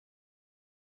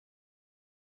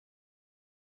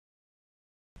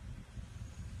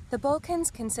The Balkans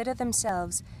consider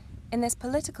themselves in this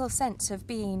political sense of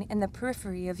being in the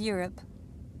periphery of Europe.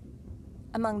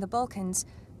 Among the Balkans,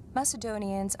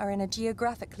 Macedonians are in a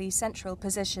geographically central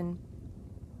position.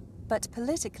 But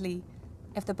politically,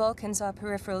 if the Balkans are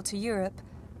peripheral to Europe,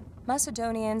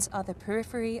 Macedonians are the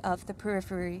periphery of the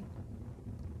periphery,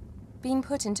 being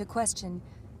put into question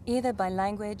either by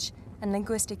language and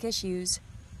linguistic issues,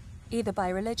 either by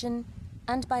religion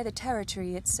and by the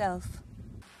territory itself.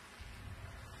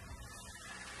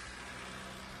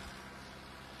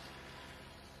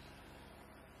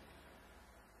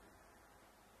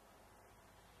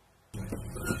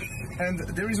 And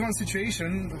there is one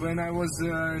situation when I was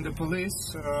in the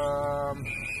police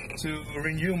to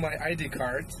renew my ID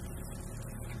card,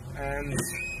 and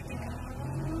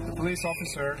the police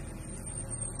officer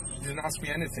didn't ask me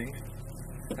anything.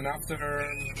 And after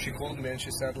she called me and she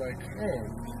said like, "Oh,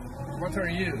 what are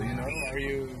you? You know, are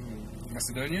you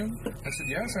Macedonian?" I said,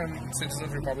 "Yes, I'm citizen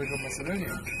of Republic of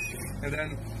Macedonia." And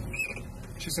then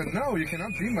she said, "No, you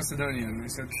cannot be Macedonian." I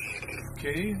said,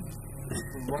 "Okay.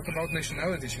 What about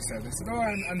nationality?" she said. I said, "Oh,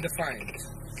 I'm undefined."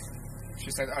 She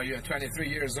said, "Oh, you're 23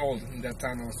 years old." In that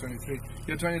time I was 23.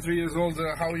 "You're 23 years old,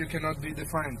 how you cannot be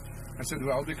defined?" I said,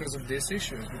 "Well, because of these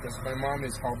issues, because my mom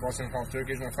is half Bosnian, half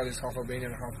Turkish, my father is half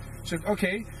Albanian, half..." She said,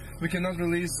 "Okay, we cannot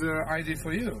release ID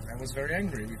for you." I was very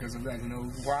angry because of that, you know,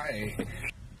 why?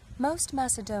 Most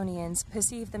Macedonians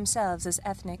perceive themselves as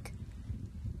ethnic.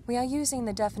 We are using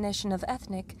the definition of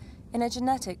ethnic in a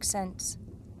genetic sense.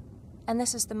 And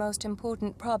this is the most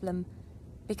important problem,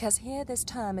 because here this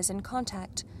term is in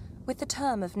contact with the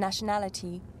term of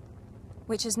nationality,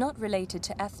 which is not related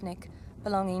to ethnic,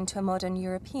 belonging to a modern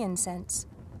European sense.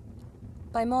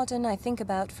 By modern, I think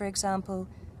about, for example,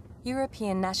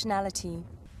 European nationality,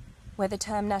 where the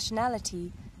term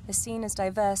nationality is seen as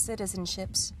diverse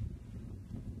citizenships.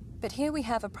 But here we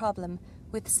have a problem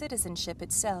with citizenship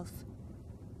itself,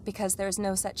 because there is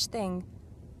no such thing,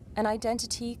 an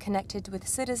identity connected with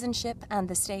citizenship and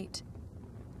the state.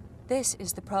 This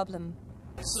is the problem.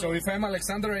 So if I'm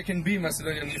Alexander, I can be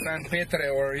Macedonian. If I'm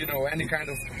Petre or, you know, any kind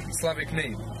of Slavic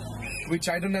name, which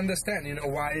I don't understand, you know,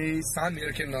 why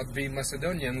Samir cannot be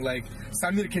Macedonian. Like,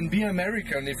 Samir can be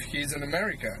American if he's in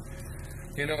America.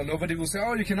 You know, nobody will say,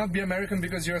 "Oh, you cannot be American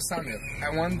because you're Samir." I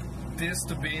want this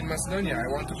to be in Macedonia.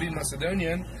 I want to be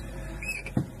Macedonian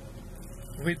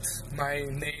with my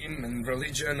name and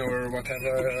religion or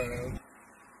whatever.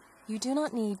 You do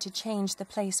not need to change the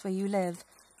place where you live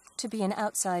to be an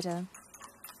outsider.